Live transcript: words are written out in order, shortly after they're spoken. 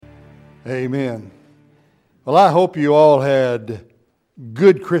Amen. Well, I hope you all had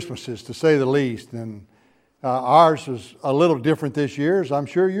good Christmases, to say the least. And ours was a little different this year, as I'm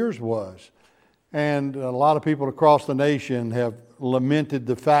sure yours was. And a lot of people across the nation have lamented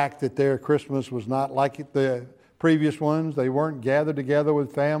the fact that their Christmas was not like the previous ones. They weren't gathered together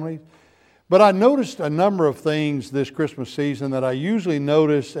with families. But I noticed a number of things this Christmas season that I usually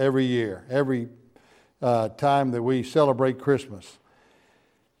notice every year, every time that we celebrate Christmas.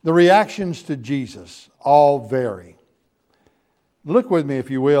 The reactions to Jesus all vary. Look with me,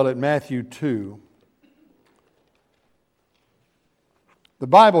 if you will, at Matthew 2. The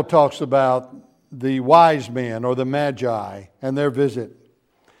Bible talks about the wise men or the Magi and their visit.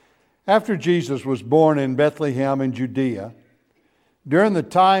 After Jesus was born in Bethlehem in Judea, during the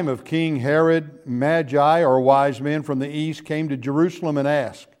time of King Herod, Magi or wise men from the east came to Jerusalem and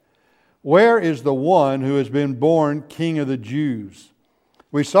asked, "Where is the one who has been born King of the Jews?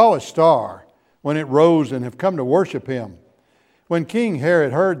 We saw a star when it rose and have come to worship him." When King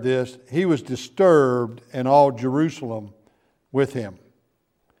Herod heard this, he was disturbed, and all Jerusalem with him.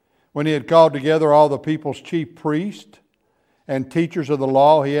 When he had called together all the people's chief priests and teachers of the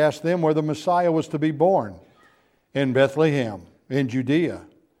law, he asked them where the Messiah was to be born. "In Bethlehem, in Judea,"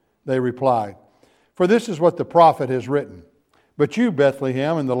 they replied. "For this is what the prophet has written. But you,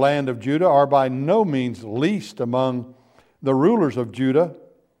 Bethlehem, in the land of Judah, are by no means least among the rulers of Judah.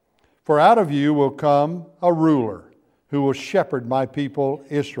 For out of you will come a ruler who will shepherd my people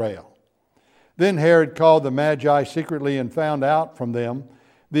Israel." Then Herod called the Magi secretly and found out from them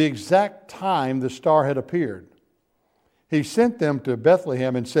the exact time the star had appeared. He sent them to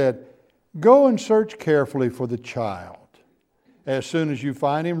Bethlehem and said, "Go and search carefully for the child. As soon as you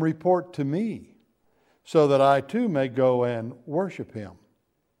find him, report to me, so that I too may go and worship him."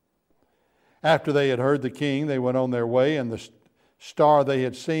 After they had heard the king, they went on their way, and the star they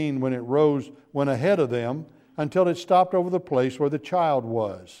had seen when it rose went ahead of them until it stopped over the place where the child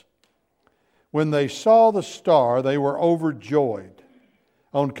was. When they saw the star, they were overjoyed.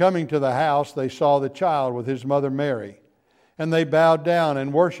 On coming to the house, they saw the child with his mother Mary, and they bowed down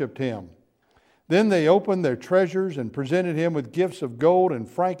and worshipped him. Then they opened their treasures and presented him with gifts of gold and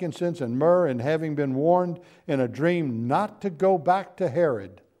frankincense and myrrh, and having been warned in a dream not to go back to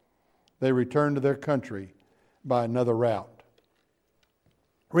Herod, they returned to their country by another route.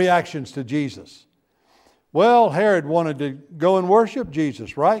 Reactions to Jesus. Well, Herod wanted to go and worship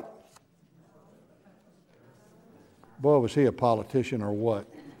Jesus, right? Boy, was he a politician or what?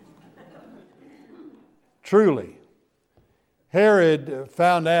 Truly, Herod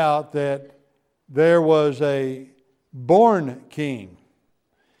found out that there was a born king.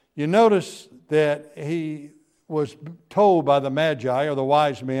 You notice that he was told by the Magi or the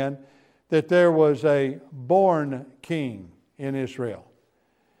wise men that there was a born king in Israel.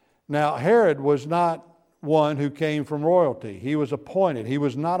 Now, Herod was not one who came from royalty. He was appointed. He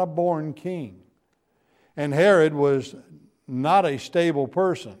was not a born king. And Herod was not a stable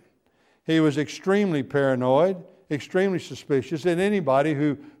person. He was extremely paranoid, extremely suspicious of anybody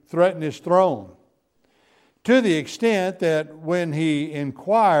who threatened his throne. To the extent that when he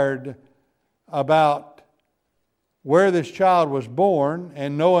inquired about where this child was born,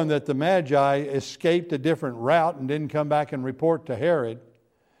 and knowing that the Magi escaped a different route and didn't come back and report to Herod,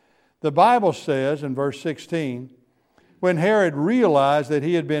 the Bible says in verse 16, when Herod realized that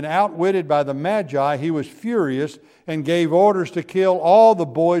he had been outwitted by the Magi, he was furious and gave orders to kill all the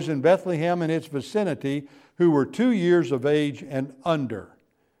boys in Bethlehem and its vicinity who were 2 years of age and under,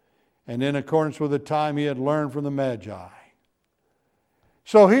 and in accordance with the time he had learned from the Magi.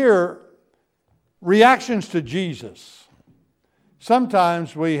 So here, reactions to Jesus.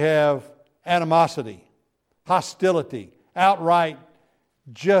 Sometimes we have animosity, hostility, outright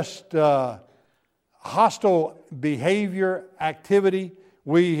just hostile behavior, activity.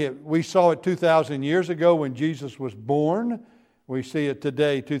 We saw it 2,000 years ago when Jesus was born. We see it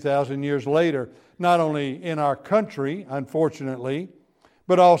today, 2,000 years later, not only in our country, unfortunately,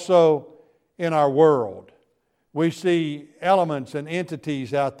 but also in our world. We see elements and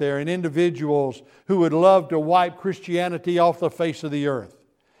entities out there and individuals who would love to wipe Christianity off the face of the earth.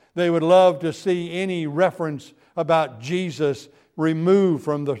 They would love to see any reference about Jesus removed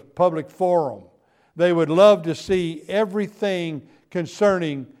from the public forum. They would love to see everything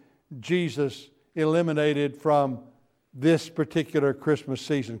concerning Jesus eliminated from this particular Christmas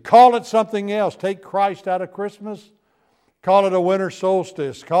season. Call it something else. Take Christ out of Christmas. Call it a winter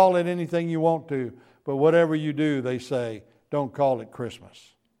solstice. Call it anything you want to. But whatever you do, they say, don't call it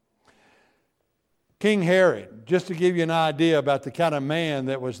Christmas. King Herod, just to give you an idea about the kind of man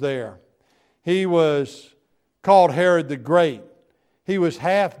that was there. He was called Herod the Great. he was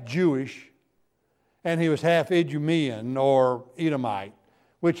half Jewish and he was half Idumean or Edomite,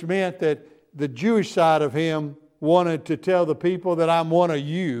 which meant that the Jewish side of him wanted to tell the people that I'm one of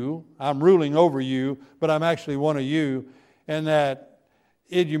you, I'm ruling over you, but I'm actually one of you. And that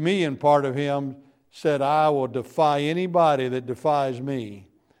Idumean part of him said, I will defy anybody that defies me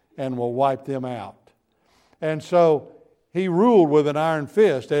and will wipe them out. And so he ruled with an iron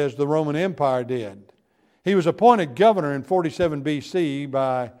fist as the Roman Empire did. He was appointed governor in 47 BC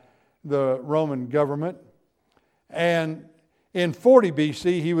by the Roman government. And in 40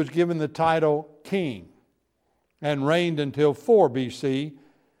 BC, he was given the title king and reigned until 4 BC.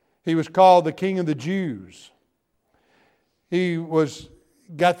 He was called the King of the Jews. He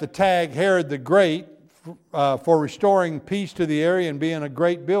got the tag Herod the Great for restoring peace to the area and being a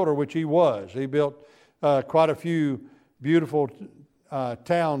great builder, which he was. He built quite a few beautiful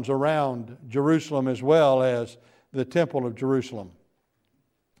towns around Jerusalem as well as the Temple of Jerusalem.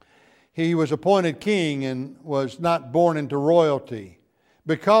 He was appointed king and was not born into royalty.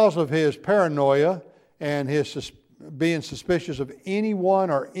 Because of his paranoia and his being suspicious of anyone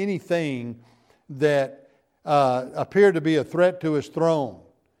or anything that appeared to be a threat to his throne,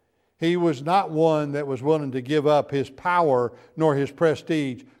 he was not one that was willing to give up his power nor his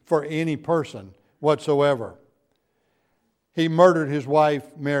prestige for any person whatsoever. He murdered his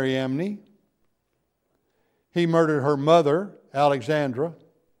wife, Mariamne. He murdered her mother, Alexandra.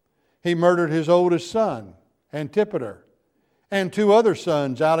 He murdered his oldest son, Antipater, and 2 other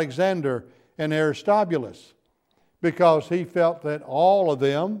sons, Alexander and Aristobulus, because he felt that all of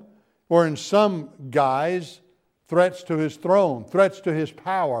them were in some guise threats to his throne, threats to his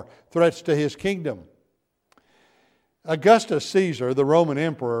power, threats to his kingdom. Augustus Caesar, the Roman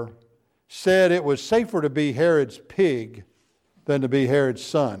emperor, said it was safer to be Herod's pig than to be Herod's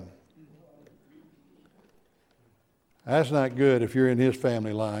son. That's not good if you're in his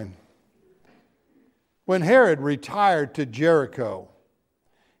family line. When Herod retired to Jericho,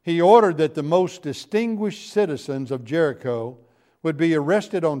 he ordered that the most distinguished citizens of Jericho would be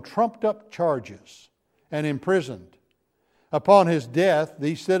arrested on trumped-up charges and imprisoned. Upon his death,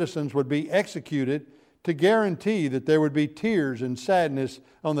 these citizens would be executed to guarantee that there would be tears and sadness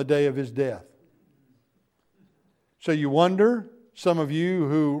on the day of his death. So you wonder, some of you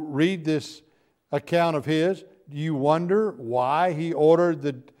who read this account of his, do you wonder why he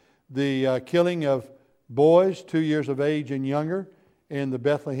ordered the killing of boys 2 years of age and younger in the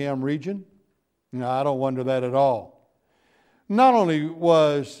Bethlehem region? No, I don't wonder that at all. Not only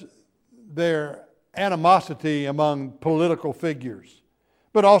was there animosity among political figures,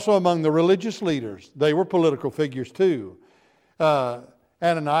 but also among the religious leaders. They were political figures too.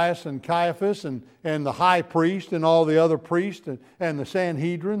 Ananias and Caiaphas and the high priest and all the other priests and the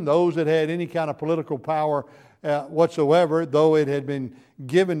Sanhedrin, those that had any kind of political power whatsoever, though it had been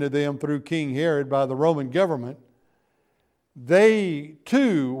given to them through King Herod by the Roman government, they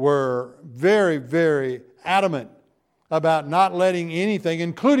too were very, very adamant about not letting anything,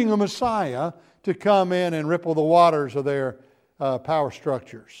 including the Messiah, to come in and ripple the waters of their power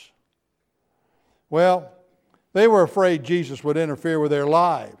structures. Well, they were afraid Jesus would interfere with their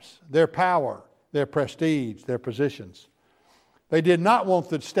lives, their power, their prestige, their positions. They did not want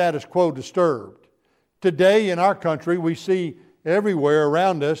the status quo disturbed. Today in our country, we see everywhere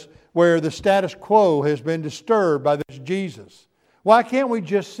around us where the status quo has been disturbed by this Jesus. Why can't we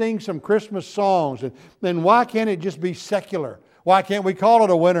just sing some Christmas songs? And then why can't it just be secular? Why can't we call it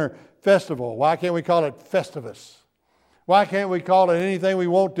a winter festival? Why can't we call it Festivus? Why can't we call it anything we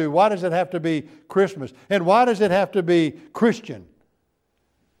want to? Why does it have to be Christmas? And why does it have to be Christian?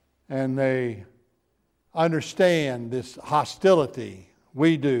 And they understand this hostility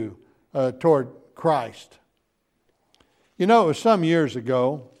we do toward Christ. You know, it was some years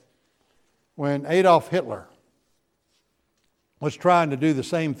ago when Adolf Hitler was trying to do the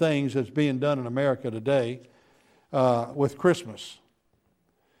same things that's being done in America today with Christmas.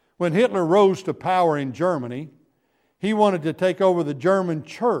 When Hitler rose to power in Germany, he wanted to take over the German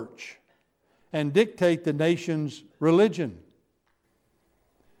church and dictate the nation's religion.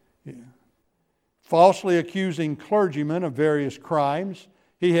 Yeah. Falsely accusing clergymen of various crimes,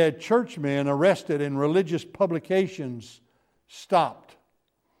 he had churchmen arrested and religious publications stopped.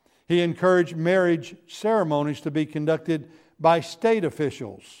 He encouraged marriage ceremonies to be conducted by state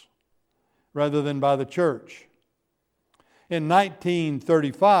officials rather than by the church. In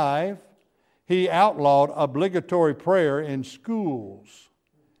 1935, he outlawed obligatory prayer in schools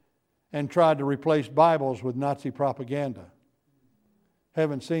and tried to replace Bibles with Nazi propaganda.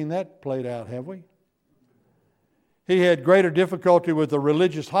 Haven't seen that played out, have we? He had greater difficulty with the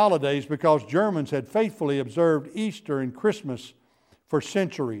religious holidays because Germans had faithfully observed Easter and Christmas for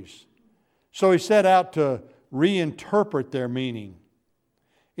centuries. So he set out to reinterpret their meaning.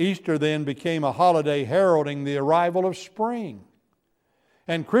 Easter then became a holiday heralding the arrival of spring.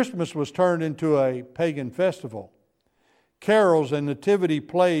 And Christmas was turned into a pagan festival. Carols and nativity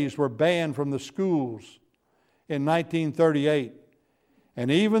plays were banned from the schools in 1938.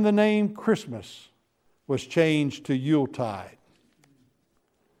 And even the name Christmas was changed to Yuletide.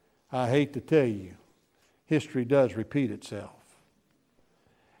 I hate to tell you, history does repeat itself.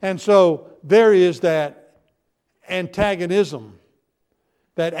 And so there is that antagonism,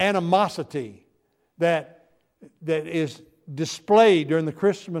 that animosity that is displayed during the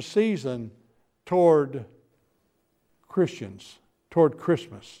Christmas season toward Christians, toward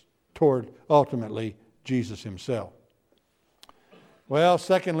Christmas, toward ultimately Jesus himself. Well,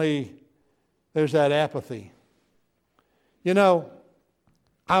 secondly, there's that apathy. You know,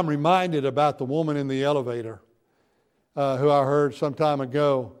 I'm reminded about the woman in the elevator who I heard some time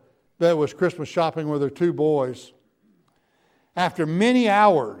ago that was Christmas shopping with her two boys. After many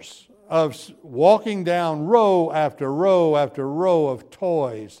hours of walking down row after row after row of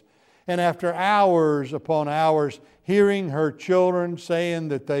toys, and after hours upon hours hearing her children saying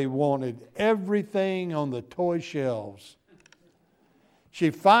that they wanted everything on the toy shelves, she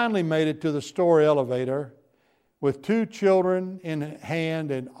finally made it to the store elevator with two children in hand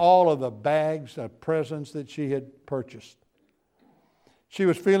and all of the bags of presents that she had purchased. She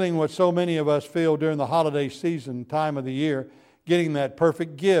was feeling what so many of us feel during the holiday season, time of the year, getting that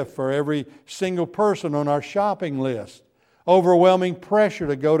perfect gift for every single person on our shopping list. Overwhelming pressure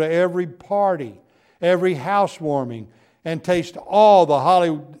to go to every party, every housewarming, and taste all the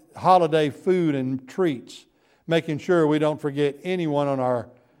holiday food and treats, making sure we don't forget anyone on our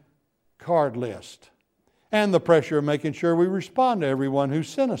card list. And the pressure of making sure we respond to everyone who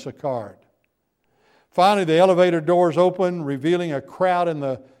sent us a card. Finally, the elevator doors opened, revealing a crowd in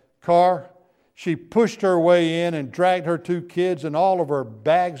the car. She pushed her way in and dragged her two kids and all of her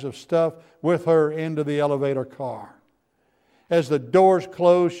bags of stuff with her into the elevator car. As the doors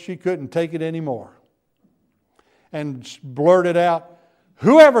closed, she couldn't take it anymore and blurted out,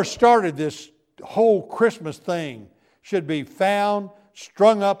 "Whoever started this whole Christmas thing should be found,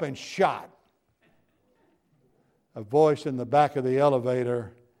 strung up, and shot." A voice in the back of the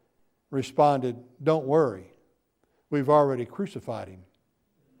elevator responded, "Don't worry, we've already crucified him."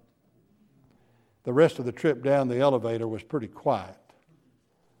 The rest of the trip down the elevator was pretty quiet.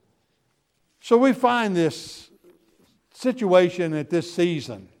 So we find this situation at this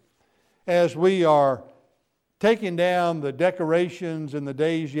season as we are taking down the decorations in the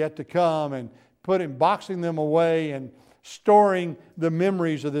days yet to come and boxing them away and storing the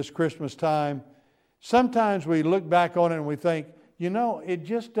memories of this Christmas time. Sometimes we look back on it and we think,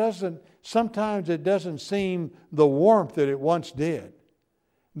 sometimes it doesn't seem the warmth that it once did.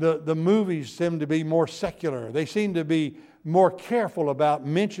 The movies seem to be more secular. They seem to be more careful about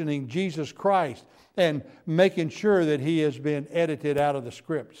mentioning Jesus Christ and making sure that he has been edited out of the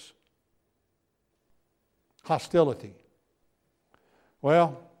scripts. Hostility.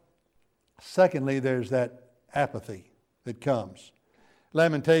 Well, secondly, there's that apathy that comes.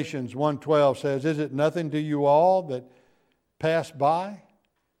 Lamentations 1:12 says, "Is it nothing to you all that pass by?"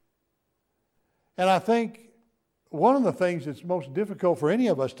 And I think one of the things that's most difficult for any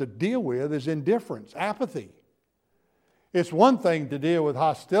of us to deal with is indifference, apathy. It's one thing to deal with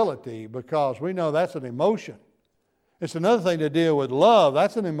hostility because we know that's an emotion. It's another thing to deal with love,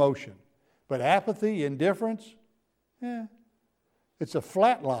 that's an emotion. But apathy, indifference, it's a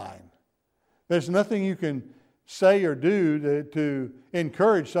flat line. There's nothing you can say or do to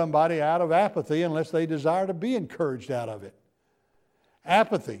encourage somebody out of apathy unless they desire to be encouraged out of it.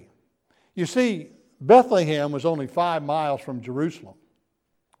 Apathy. You see, Bethlehem was only 5 miles from Jerusalem.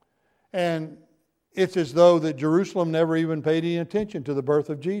 And it's as though that Jerusalem never even paid any attention to the birth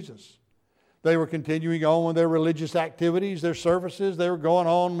of Jesus. They were continuing on with their religious activities, their services. They were going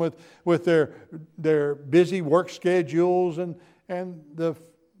on with their busy work schedules and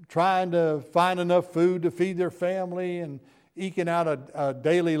trying to find enough food to feed their family and eking out a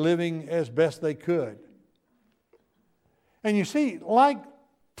daily living as best they could. And you see, like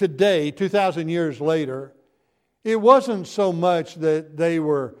today, 2,000 years later, it wasn't so much that they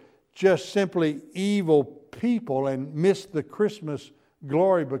were just simply evil people and missed the Christmas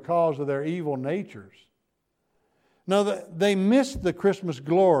glory because of their evil natures. No, they missed the Christmas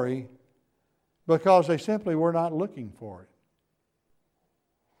glory because they simply were not looking for it.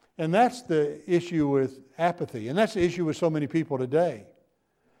 And that's the issue with apathy. And that's the issue with so many people today.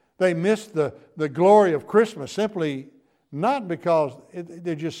 They miss the glory of Christmas simply not because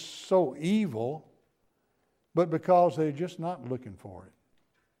they're just so evil. but because they're just not looking for it.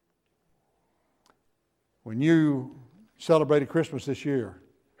 When you celebrated Christmas this year,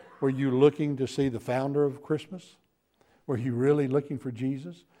 were you looking to see the founder of Christmas? Were you really looking for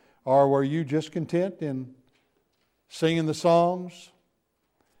Jesus? Or were you just content in singing the songs,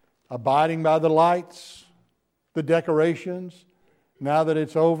 abiding by the lights, the decorations? Now that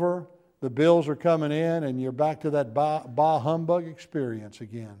it's over, the bills are coming in, and you're back to that bah humbug experience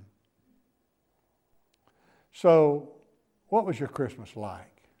again. So, what was your Christmas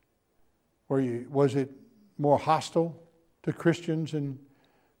like? Was it more hostile to Christians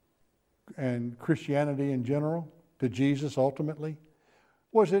and Christianity in general, to Jesus ultimately?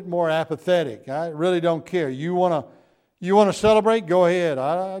 Was it more apathetic? I really don't care. You want to celebrate? Go ahead.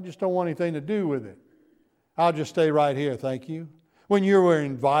 I just don't want anything to do with it. I'll just stay right here, thank you. When you were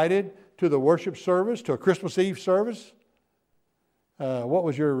invited to the worship service, to a Christmas Eve service, what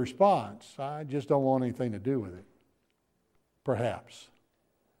was your response? I just don't want anything to do with it. Perhaps.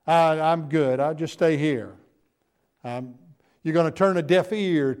 I'm good. I'll just stay here. You're going to turn a deaf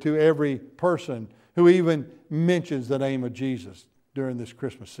ear to every person who even mentions the name of Jesus during this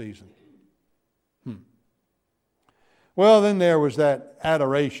Christmas season. Well, then there was that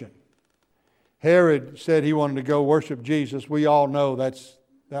adoration. Herod said he wanted to go worship Jesus. We all know that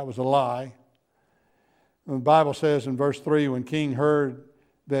was a lie. The Bible says in verse 3, when King heard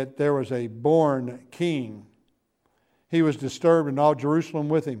that there was a born king, he was disturbed, and all Jerusalem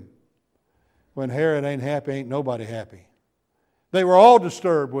with him. When Herod ain't happy, ain't nobody happy. They were all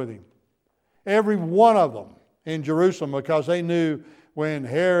disturbed with him. Every one of them in Jerusalem, because they knew when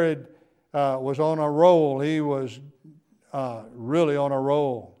Herod was on a roll, he was really on a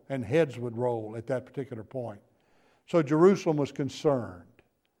roll, and heads would roll at that particular point. So Jerusalem was concerned.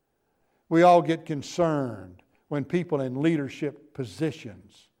 We all get concerned when people in leadership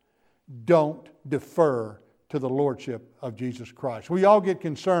positions don't defer to the lordship of Jesus Christ. We all get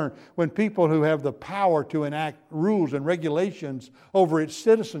concerned when people who have the power to enact rules and regulations over its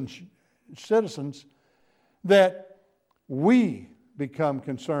citizens, that we become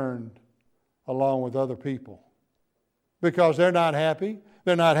concerned along with other people. Because they're not happy.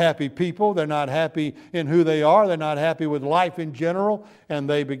 They're not happy people. They're not happy in who they are. They're not happy with life in general. And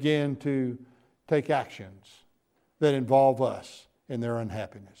they begin to take actions that involve us in their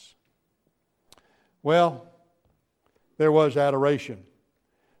unhappiness. Well, there was adoration.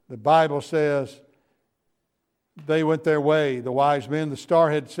 The Bible says they went their way. The wise men, the star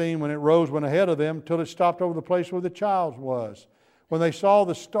had seen when it rose, went ahead of them till it stopped over the place where the child was. When they saw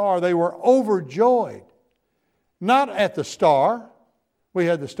the star, they were overjoyed. Not at the star. We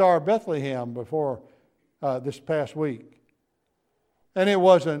had the Star of Bethlehem before this past week. And it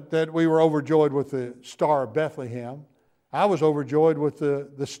wasn't that we were overjoyed with the Star of Bethlehem. I was overjoyed with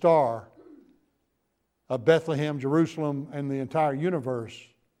the star of Bethlehem, Jerusalem, and the entire universe,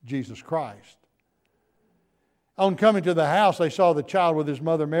 Jesus Christ. On coming to the house, they saw the child with his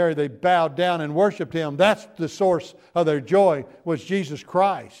mother Mary. They bowed down and worshiped him. That's the source of their joy, was Jesus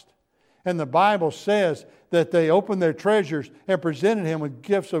Christ. And the Bible says that they opened their treasures and presented him with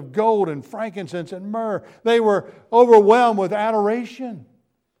gifts of gold and frankincense and myrrh. They were overwhelmed with adoration.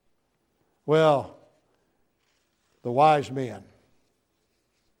 Well, the wise men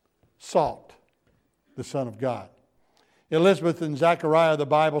sought the Son of God. Elizabeth and Zechariah, the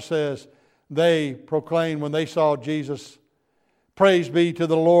Bible says, they proclaimed when they saw Jesus, "Praise be to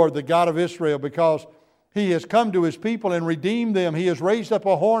the Lord, the God of Israel, because He has come to His people and redeemed them. He has raised up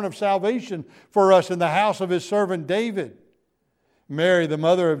a horn of salvation for us in the house of His servant David." Mary, the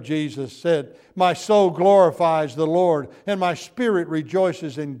mother of Jesus, said, "My soul glorifies the Lord, and my spirit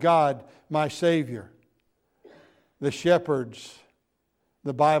rejoices in God, my Savior." The shepherds,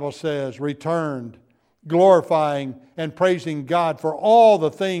 the Bible says, returned, glorifying and praising God for all the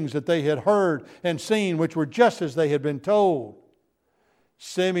things that they had heard and seen, which were just as they had been told.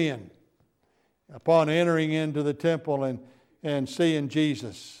 Simeon, upon entering into the temple and seeing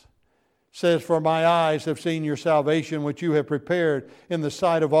Jesus, says, "For my eyes have seen your salvation, which you have prepared in the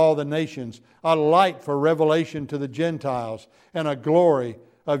sight of all the nations, a light for revelation to the Gentiles, and a glory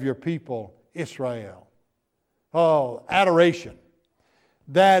of your people, Israel." Oh, adoration.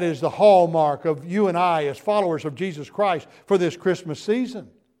 That is the hallmark of you and I as followers of Jesus Christ for this Christmas season.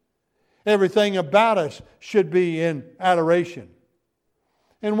 Everything about us should be in adoration.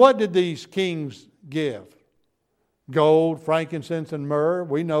 And what did these kings give? Gold, frankincense, and myrrh.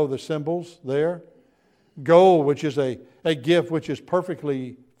 We know the symbols there. Gold, which is a gift which is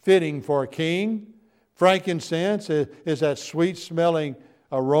perfectly fitting for a king. Frankincense is that sweet-smelling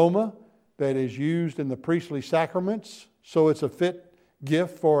aroma that is used in the priestly sacraments. So it's a fit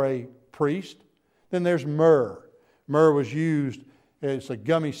gift for a priest. Then there's myrrh. Myrrh was used, it's a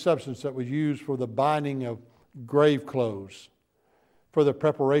gummy substance that was used for the binding of grave clothes, for the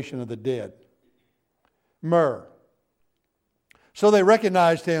preparation of the dead. Myrrh. So they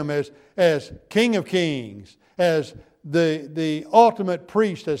recognized him as King of Kings, as the ultimate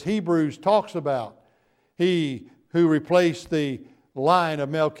priest, as Hebrews talks about. He who replaced the line of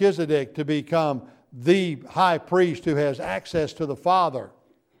Melchizedek to become the high priest who has access to the Father.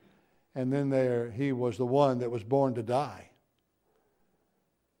 And then he was the one that was born to die.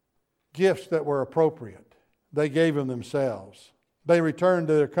 Gifts that were appropriate. They gave him themselves. They returned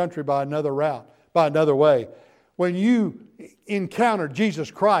to their country by another route, by another way. When you encounter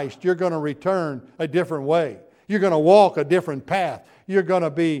Jesus Christ, you're going to return a different way. You're going to walk a different path. You're going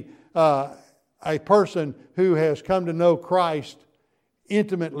to be a person who has come to know Christ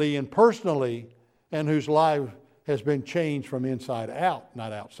intimately and personally, and whose life has been changed from inside out,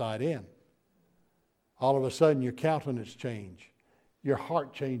 not outside in. All of a sudden, your countenance changes. Your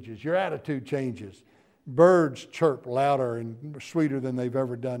heart changes. Your attitude changes. Birds chirp louder and sweeter than they've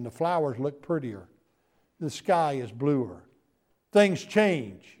ever done. The flowers look prettier. The sky is bluer. Things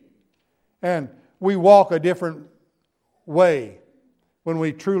change. And we walk a different way when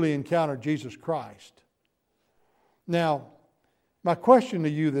we truly encounter Jesus Christ. Now, my question to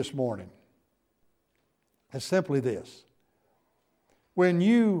you this morning is simply this. When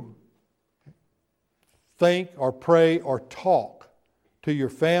you think or pray or talk to your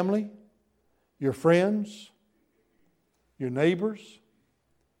family, your friends, your neighbors,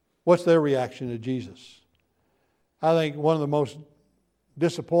 what's their reaction to Jesus? I think one of the most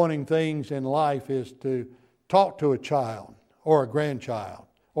disappointing things in life is to talk to a child or a grandchild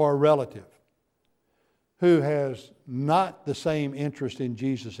or a relative who has not the same interest in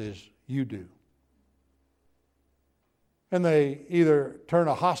Jesus as you do. And they either turn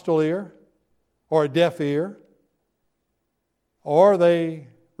a hostile ear or a deaf ear, or they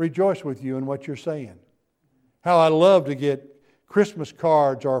rejoice with you in what you're saying. How I love to get Christmas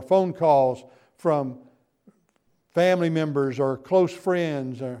cards or phone calls from family members or close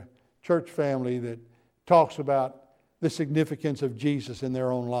friends or church family that talks about the significance of Jesus in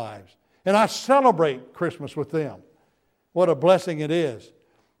their own lives. And I celebrate Christmas with them. What a blessing it is.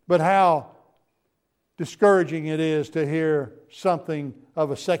 But how discouraging it is to hear something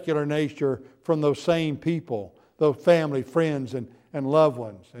of a secular nature from those same people, those family, friends, and loved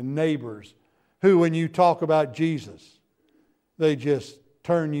ones and neighbors who, when you talk about Jesus, they just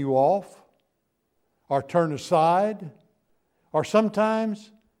turn you off or turn aside, or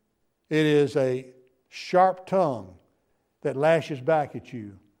sometimes it is a sharp tongue that lashes back at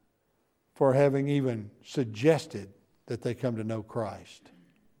you for having even suggested that they come to know Christ.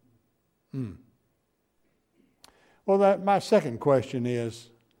 Well, my second question is,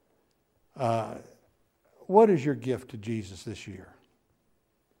 what is your gift to Jesus this year?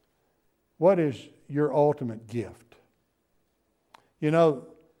 What is your ultimate gift? You know,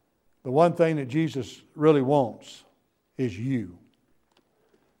 the one thing that Jesus really wants is you.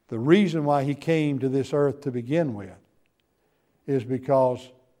 The reason why He came to this earth to begin with is because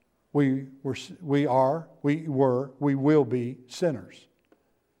we will be sinners.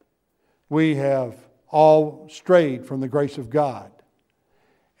 We have all strayed from the grace of God.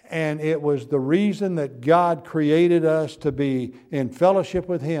 And it was the reason that God created us to be in fellowship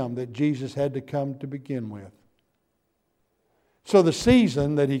with Him that Jesus had to come to begin with. So the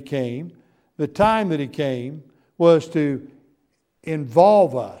season that He came, the time that He came, was to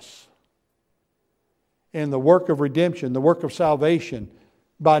involve us in the work of redemption, the work of salvation,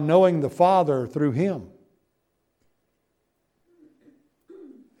 by knowing the Father through Him.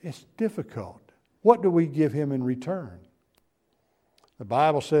 It's difficult. What do we give Him in return? The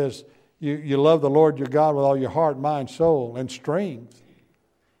Bible says you love the Lord your God with all your heart, mind, soul, and strength.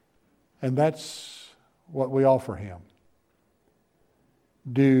 And that's what we offer Him.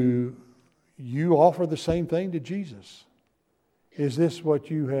 Do you offer the same thing to Jesus? Is this what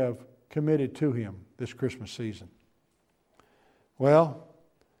you have committed to Him this Christmas season? Well,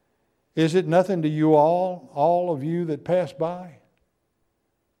 is it nothing to you all of you that pass by?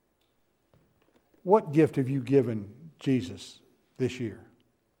 What gift have you given Jesus this year?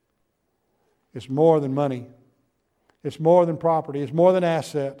 It's more than money. It's more than property. It's more than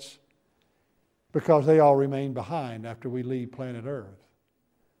assets, because they all remain behind after we leave planet Earth.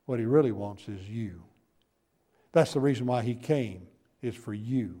 What He really wants is you. That's the reason why He came, is for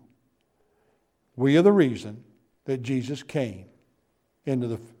you. We are the reason that Jesus came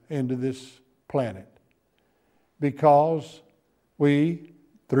into this planet, because we,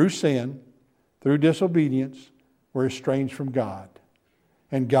 through sin, through disobedience, were estranged from God.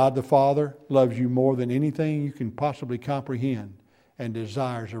 And God the Father loves you more than anything you can possibly comprehend and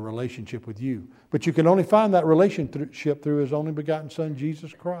desires a relationship with you. But you can only find that relationship through His only begotten Son,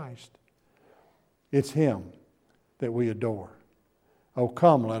 Jesus Christ. It's Him that we adore. Oh,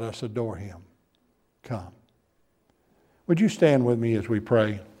 come, let us adore Him. Come. Would you stand with me as we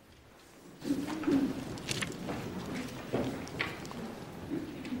pray?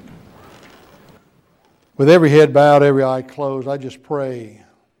 With every head bowed, every eye closed, I just pray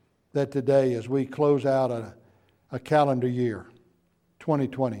that today, as we close out a calendar year,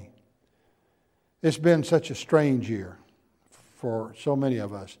 2020, it's been such a strange year for so many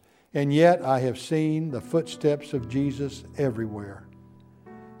of us. And yet I have seen the footsteps of Jesus everywhere.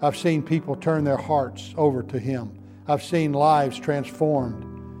 I've seen people turn their hearts over to Him. I've seen lives transformed.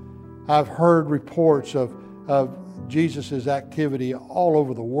 I've heard reports of Jesus' activity all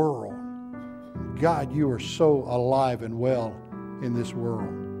over the world. God, you are so alive and well in this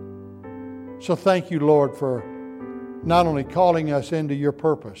world. So thank you, Lord, for not only calling us into your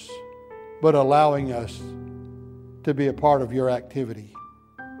purpose, but allowing us to be a part of your activity.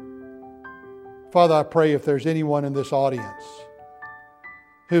 Father, I pray if there's anyone in this audience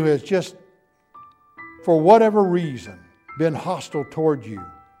who has just, for whatever reason, been hostile toward you,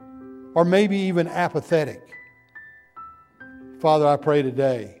 or maybe even apathetic, Father, I pray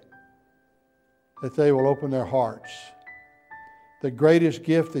today that they will open their hearts. The greatest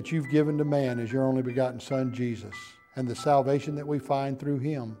gift that you've given to man is your only begotten Son, Jesus, and the salvation that we find through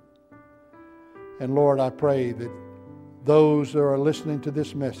Him. And Lord, I pray that those that are listening to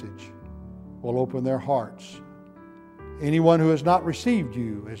this message will open their hearts. Anyone who has not received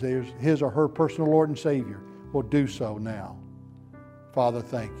you as his or her personal Lord and Savior will do so now. Father,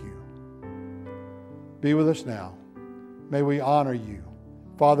 thank you. Be with us now. May we honor you.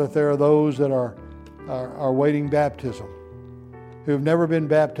 Father, if there are those that are waiting baptism, who've never been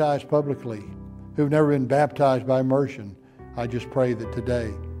baptized publicly, who've never been baptized by immersion, I just pray that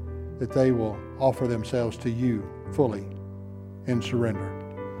today that they will offer themselves to you fully in surrender.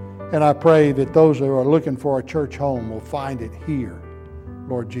 And I pray that those who are looking for a church home will find it here,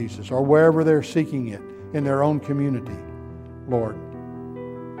 Lord Jesus, or wherever they're seeking it in their own community. Lord,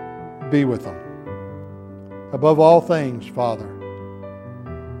 be with them. Above all things, Father,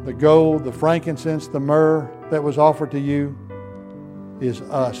 the gold, the frankincense, the myrrh that was offered to you is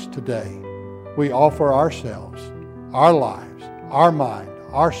us today. We offer ourselves, our lives, our mind,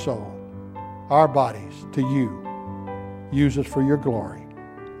 our soul, our bodies to you. Use us for your glory.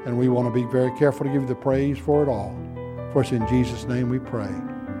 And we want to be very careful to give you the praise for it all. For it's in Jesus' name we pray.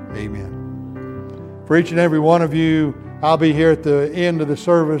 Amen. For each and every one of you, I'll be here at the end of the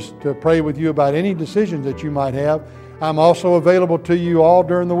service to pray with you about any decisions that you might have. I'm also available to you all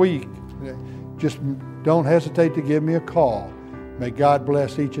during the week. Just don't hesitate to give me a call. May God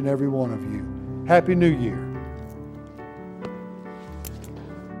bless each and every one of you. Happy New Year.